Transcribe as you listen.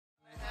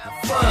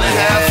fun and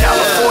have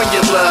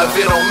California love.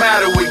 It don't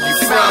matter where you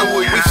from.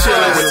 We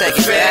chillin' with the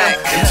fam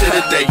until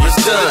the day is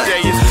done.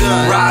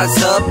 Rise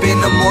up in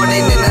the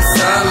morning in the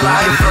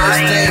sunlight.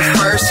 First things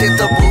first, hit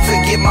the booth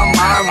and get my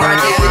mind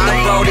right. Get with the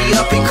brody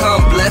up and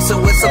come bless her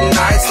with some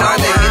nice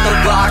honey. Hit the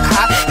block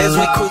high as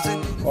we cruising.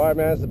 Alright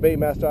man, it's the bait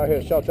master out here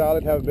at Shelter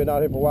Island. Haven't been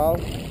out here for a while.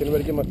 Getting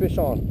ready to get my fish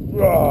on.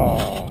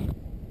 Rawr.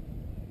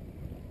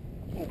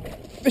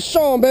 Fish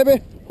on,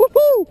 baby.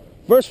 Woohoo!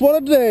 First one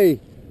of the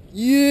day.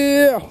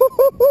 Yeah.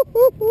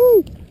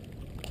 Woo-hoo-hoo-hoo.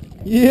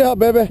 Yeah,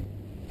 baby.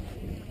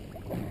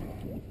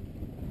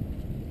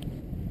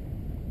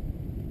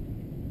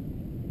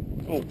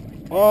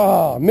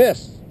 Oh,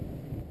 missed.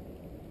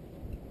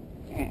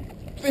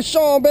 Fish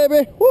on,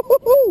 baby.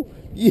 Woo-hoo-hoo.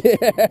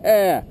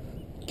 Yeah.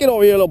 Get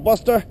over here, little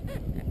buster.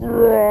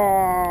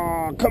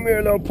 Come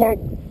here, little punk.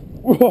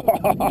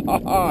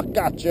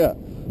 Gotcha.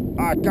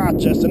 I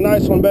gotcha. It's a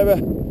nice one,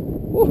 baby.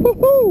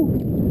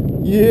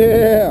 Woo-hoo-hoo.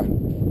 Yeah.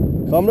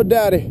 Come to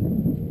daddy.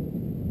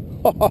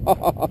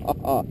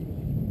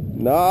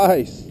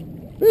 Nice.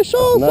 Fish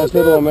on, nice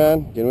little one,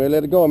 man. Getting ready to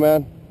let it go,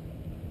 man.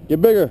 Get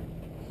bigger.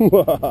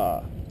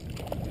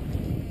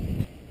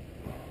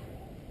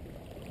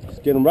 Let's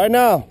get him right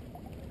now.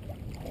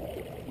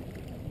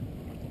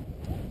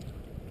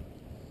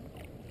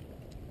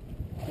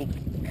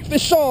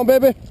 Fish on,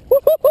 baby.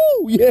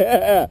 Woo-hoo-hoo.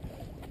 Yeah.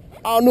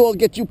 I knew I'll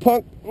get you,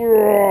 punk.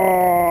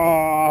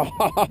 Woo-hoo-hoo.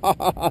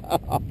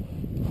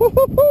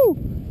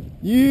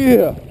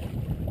 Yeah.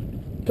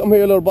 Come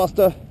here, little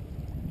buster.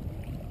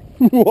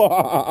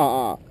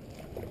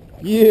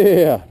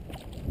 Yeah.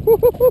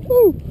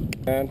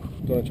 And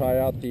gonna try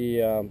out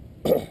the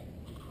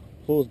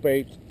Fool's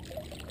Bait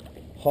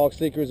Hawg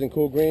Seekers in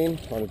cool green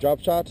on a drop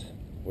shot.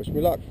 Wish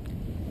me luck.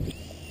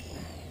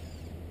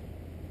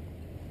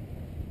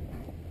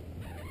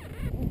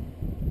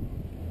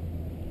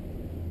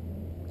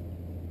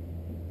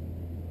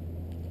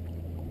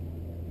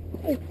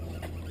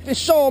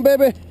 Fish on,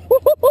 baby.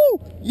 Woo-hoo-hoo.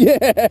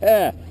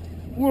 Yeah.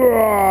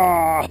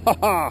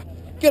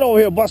 Get over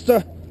here,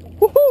 buster.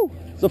 Woo-hoo.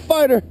 It's a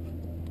fighter.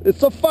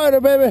 It's a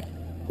fighter, baby.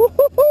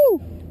 Woo-hoo-hoo.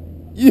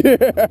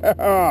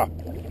 Yeah.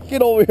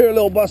 Get over here,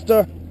 little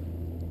buster.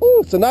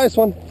 Ooh, it's a nice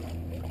one.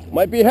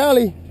 Might be a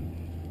Hallie.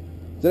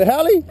 Is it a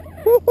Hallie?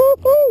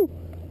 Woo-hoo-hoo.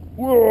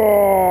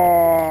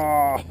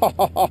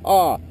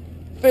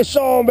 Fish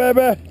on,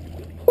 baby.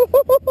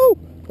 Woo-hoo-hoo.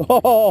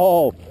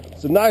 Oh,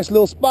 it's a nice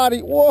little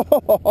spotty.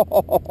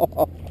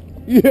 Whoa.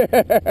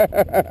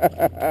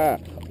 Yeah.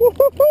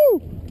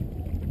 Woo-hoo-hoo.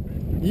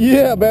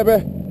 Yeah,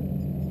 baby.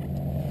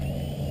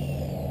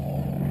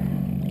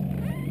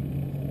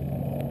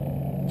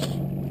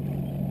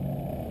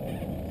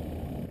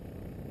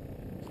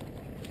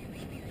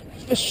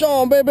 Fish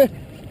on, baby.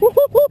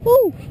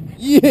 Woo-hoo-hoo.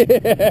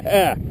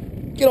 Yeah.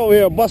 Get over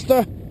here,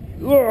 buster.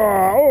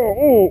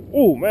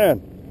 Oh,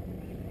 man.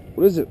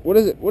 What is it? What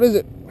is it? What is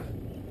it?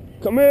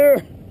 Come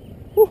here.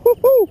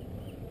 Woo-hoo-hoo.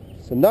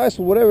 It's a nice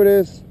one, whatever it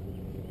is.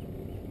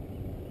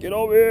 Get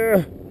over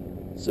here.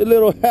 It's a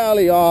little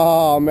Hallie.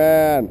 Oh,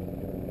 man.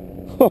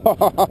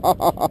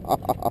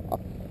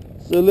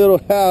 It's a little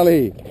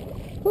Hallie.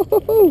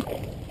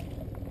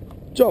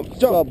 Jump,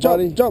 jump,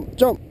 jump, jump,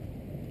 jump.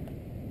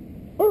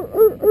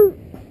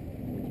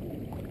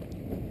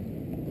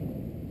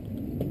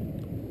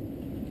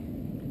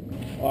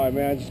 All right,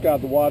 man. Just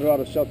got the water out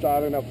of Shelter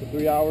Island after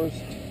 3 hours.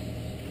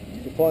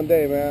 It's a fun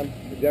day, man.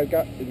 If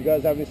you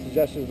guys have any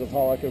suggestions of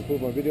how I can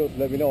improve my videos,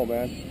 let me know,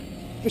 man.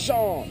 Fish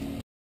on.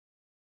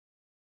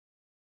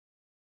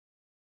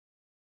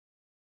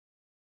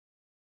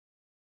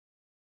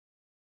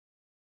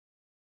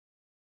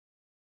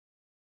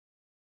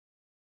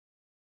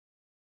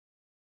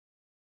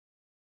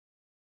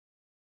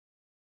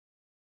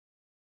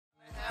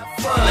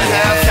 Fun and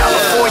have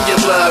California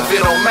love.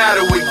 It don't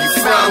matter where you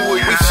from. We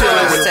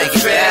chillin' with the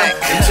fam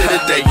until the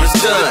day is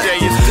done.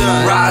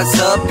 Rise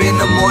up in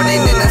the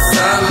morning in the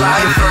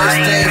sunlight. First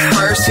things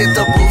first, hit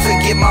the booth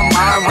and get my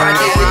mind right.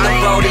 Get with the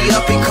brody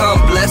up and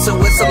come bless her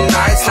with some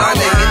nice honey.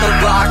 Hit the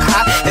block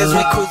high as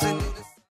we cruising.